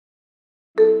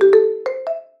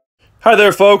Hi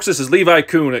there, folks. This is Levi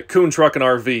Kuhn at Kuhn Truck and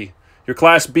RV, your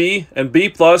Class B and B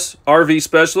Plus RV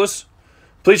specialist.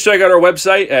 Please check out our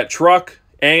website at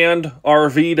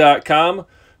truckandrv.com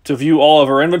to view all of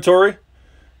our inventory. And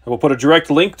we'll put a direct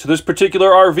link to this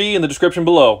particular RV in the description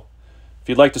below. If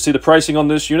you'd like to see the pricing on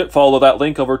this unit, follow that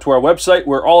link over to our website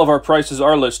where all of our prices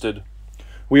are listed.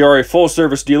 We are a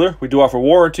full-service dealer. We do offer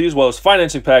warranties as well as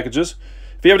financing packages.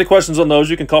 If you have any questions on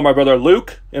those, you can call my brother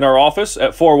Luke in our office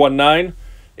at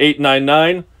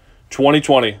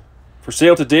 419-899-2020. For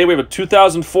sale today, we have a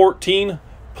 2014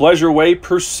 Pleasureway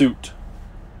Pursuit.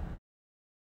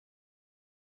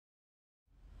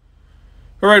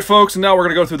 All right, folks, and now we're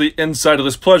going to go through the inside of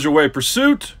this Pleasureway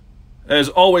Pursuit. As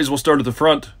always, we'll start at the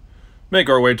front, make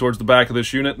our way towards the back of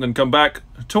this unit, and then come back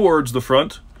towards the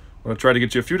front. I'm going to try to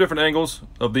get you a few different angles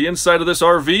of the inside of this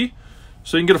RV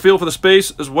so you can get a feel for the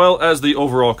space as well as the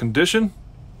overall condition.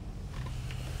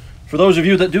 For those of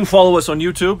you that do follow us on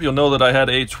YouTube, you'll know that I had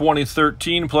a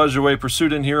 2013 Pleasureway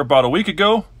Pursuit in here about a week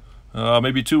ago,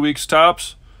 maybe 2 weeks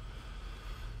tops.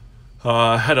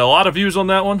 Had a lot of views on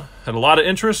that one, had a lot of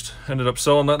interest, ended up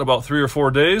selling that in about 3 or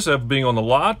 4 days after being on the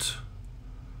lot.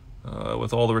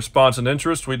 With all the response and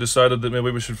interest, we decided that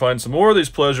maybe we should find some more of these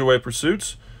Pleasureway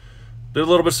Pursuits. Did a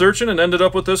little bit of searching and ended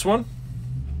up with this one.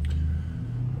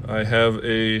 I have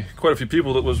quite a few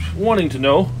people that was wanting to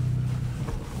know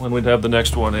when we'd have the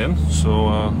next one in, so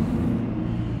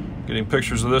getting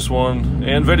pictures of this one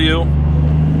and video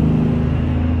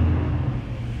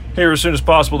here as soon as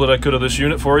possible that I could of this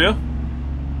unit for you.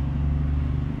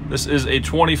 This is a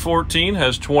 2014,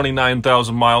 has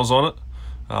 29,000 miles on it.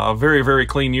 Very, very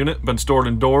clean unit, been stored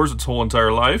indoors its whole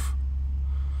entire life.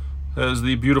 Has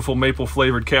the beautiful maple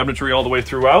flavored cabinetry all the way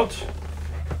throughout.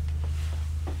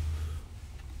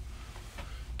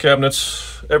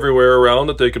 Cabinets everywhere around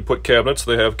that they could put cabinets.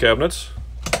 They have cabinets.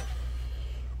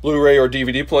 Blu-ray or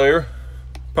DVD player.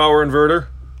 Power inverter.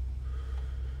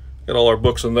 Got all our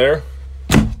books in there.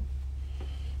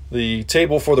 The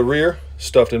table for the rear,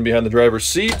 stuffed in behind the driver's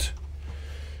seat.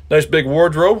 Nice big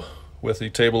wardrobe with the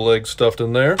table legs stuffed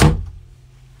in there.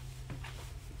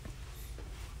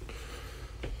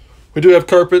 We do have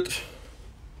carpet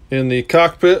in the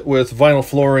cockpit with vinyl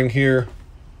flooring here.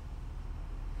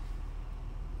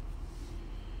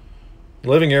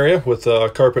 Living area with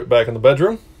carpet back in the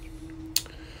bedroom.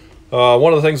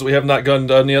 One of the things that we have not gotten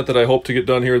done yet that I hope to get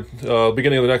done here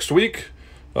beginning of the next week,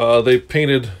 they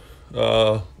painted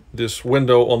this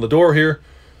window on the door here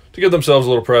to give themselves a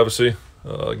little privacy.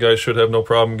 Guys should have no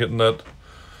problem getting that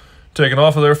taken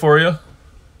off of there for you.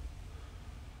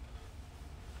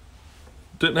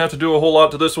 Didn't have to do a whole lot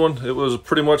to this one. It was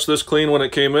pretty much this clean when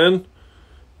it came in.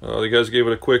 The guys gave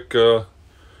it a quick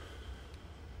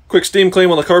steam clean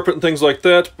on the carpet and things like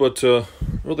that, but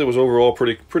really was overall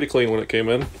pretty clean when it came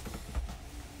in.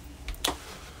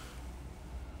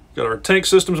 Got our tank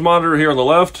systems monitor here on the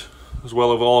left, as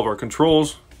well as all of our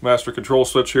controls. Master control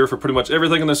switch here for pretty much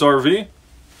everything in this RV.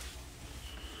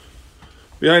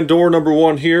 Behind door number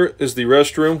 1 here is the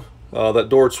restroom. That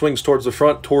door swings towards the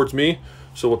front, towards me.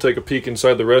 So we'll take a peek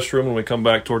inside the restroom when we come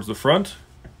back towards the front.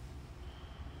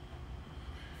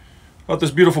 Got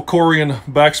this beautiful Corian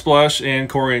backsplash and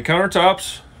Corian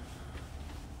countertops.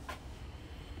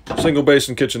 Single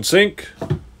basin kitchen sink.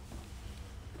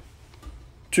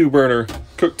 2-burner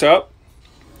cooktop.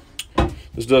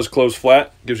 This does close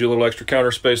flat. Gives you a little extra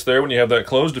counter space there when you have that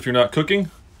closed if you're not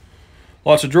cooking.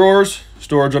 Lots of drawers.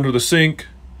 Storage under the sink.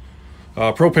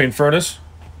 Propane furnace.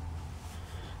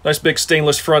 Nice big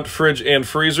stainless front fridge and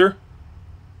freezer.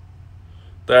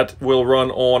 That will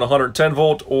run on 110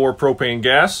 volt or propane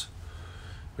gas.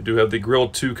 We do have the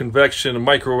grilled to convection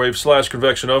microwave /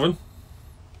 convection oven.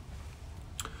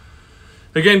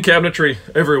 Again, cabinetry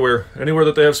everywhere. Anywhere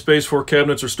that they have space for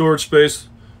cabinets or storage space,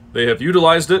 they have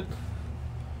utilized it.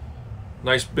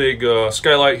 Nice big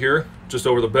skylight here just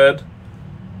over the bed.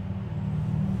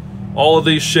 All of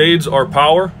these shades are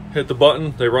power. Hit the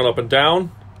button, they run up and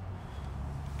down.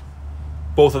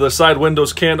 Both of the side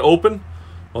windows can open.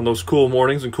 On those cool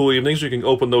mornings and cool evenings, you can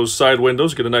open those side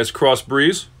windows, get a nice cross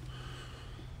breeze.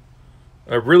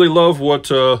 I really love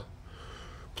what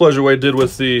Pleasureway did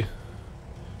with the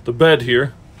bed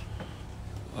here.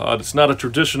 It's not a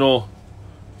traditional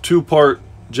 2-part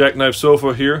jackknife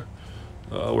sofa here.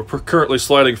 We're currently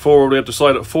sliding forward. We have to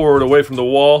slide it forward away from the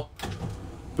wall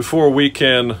before we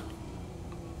can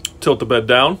tilt the bed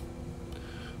down.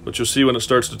 But you'll see when it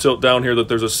starts to tilt down here that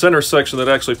there's a center section that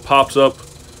actually pops up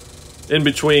in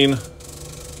between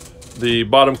the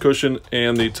bottom cushion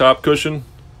and the top cushion.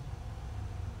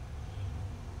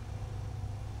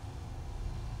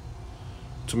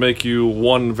 to make you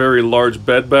one very large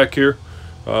bed back here.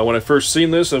 When I first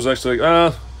seen this, I was actually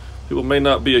like, people may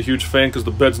not be a huge fan because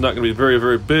the bed's not going to be very,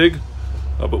 very big.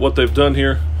 But what they've done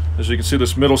here, as you can see,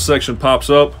 this middle section pops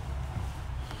up.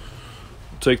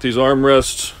 Take these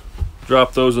armrests,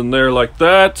 drop those in there like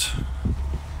that.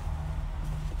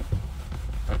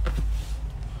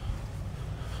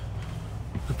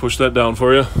 Push that down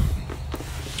for you.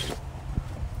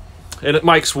 And it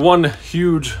makes one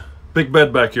huge big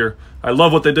bed back here. I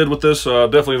love what they did with this.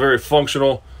 Definitely very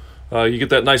functional. You get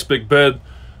that nice big bed,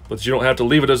 but you don't have to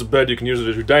leave it as a bed. You can use it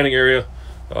as your dining area.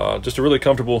 Just a really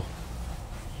comfortable,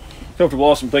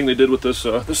 awesome thing they did with this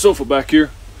this sofa back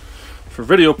here. For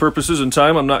video purposes and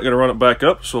time, I'm not going to run it back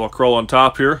up, so I'll crawl on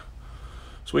top here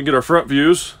so we can get our front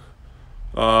views.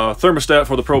 Thermostat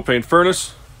for the propane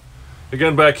furnace.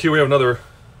 Again, back here we have another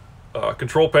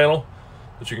control panel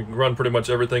that you can run pretty much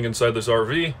everything inside this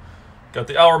RV. Got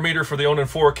the hour meter for the Onan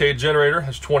 4K generator.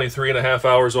 It's 23.5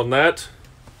 hours on that.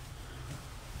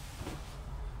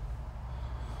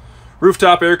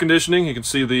 Rooftop air conditioning. You can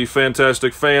see the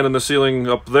fantastic fan in the ceiling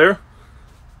up there.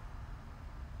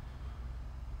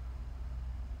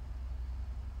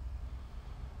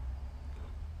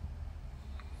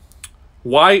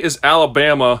 Why is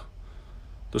Alabama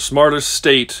the smartest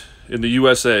state in the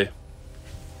USA?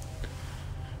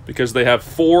 Because they have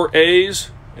 4 A's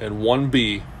and 1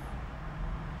 B.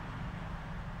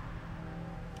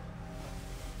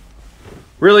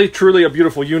 Really, truly a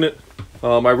beautiful unit.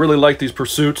 I really like these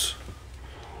Pursuits.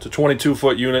 It's a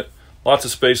 22-foot unit. Lots of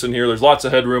space in here. There's lots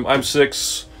of headroom. I'm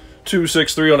 6'2",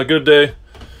 6'3" on a good day.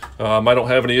 I don't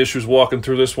have any issues walking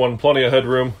through this one. Plenty of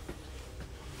headroom.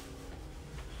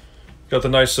 Got the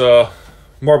nice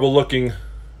marble-looking,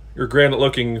 or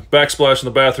granite-looking backsplash in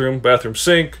the bathroom. Bathroom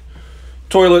sink.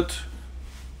 Toilet.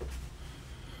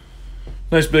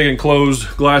 Nice big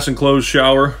enclosed, glass enclosed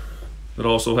shower. It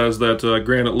also has that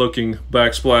granite looking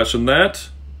backsplash in that.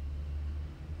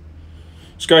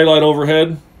 Skylight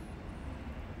overhead.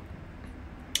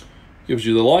 Gives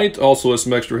you the light. Also has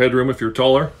some extra headroom if you're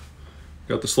taller.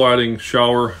 Got the sliding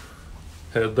shower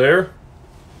head there.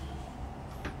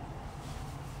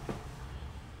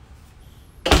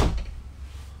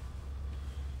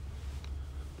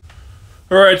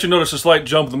 Alright, you notice a slight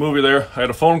jump in the movie there. I had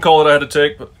a phone call that I had to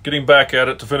take, but getting back at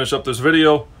it to finish up this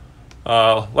video.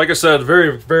 Like I said,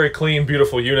 very, very clean,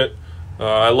 beautiful unit.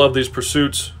 I love these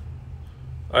Pursuits.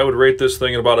 I would rate this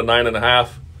thing at about a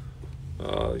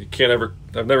 9.5. You can't ever,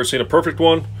 I've never seen a perfect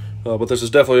one, but this is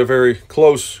definitely a very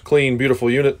close, clean, beautiful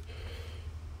unit.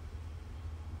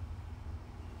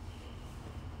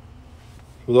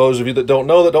 For those of you that don't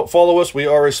know, that don't follow us, we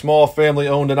are a small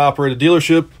family-owned and operated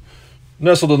dealership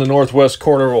nestled in the northwest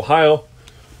corner of Ohio.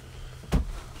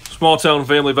 Small town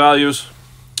family values,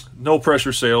 no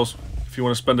pressure sales. If you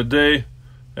want to spend a day,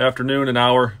 afternoon, an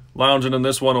hour lounging in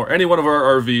this one or any one of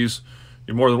our RVs,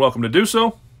 you're more than welcome to do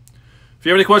so. If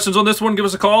you have any questions on this one, give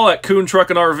us a call at Kuhn Truck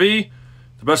and RV,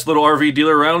 the best little RV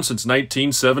dealer around since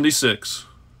 1976.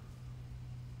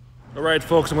 All right,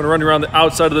 folks, I'm going to run you around the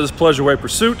outside of this Pleasureway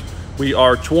Pursuit. We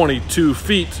are 22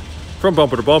 feet from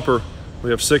bumper to bumper. We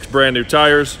have 6 brand new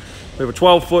tires. We have a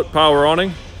 12-foot power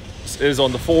awning. This is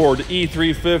on the Ford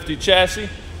E350 chassis.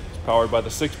 It's powered by the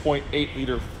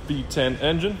 6.8-liter V10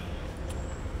 engine.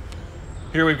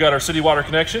 Here we've got our city water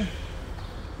connection.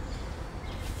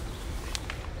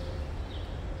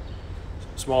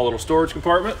 Small little storage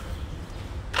compartment.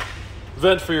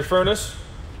 Vent for your furnace.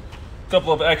 A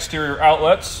couple of exterior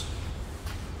outlets.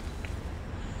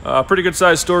 Pretty good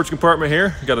sized storage compartment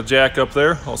here. You got a jack up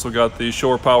there. Also got the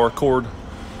shore power cord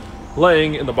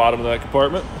laying in the bottom of that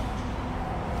compartment.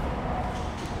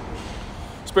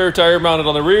 Spare tire mounted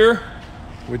on the rear.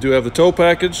 We do have the tow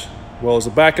package, as well as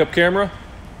a backup camera.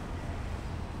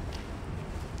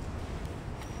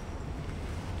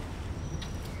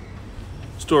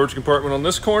 Storage compartment on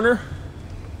this corner.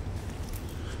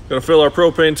 Gonna fill our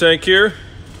propane tank here.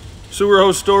 Sewer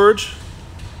hose storage.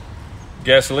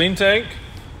 Gasoline tank.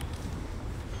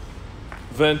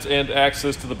 Vent and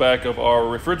access to the back of our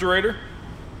refrigerator.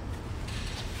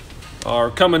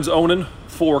 Our Cummins Onan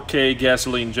 4K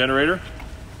gasoline generator.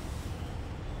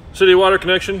 City water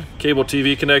connection, cable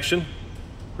TV connection,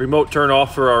 remote turn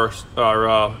off for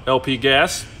our LP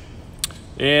gas.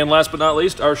 And last but not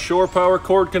least, our shore power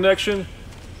cord connection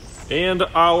and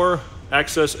our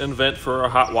access and vent for our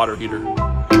hot water heater.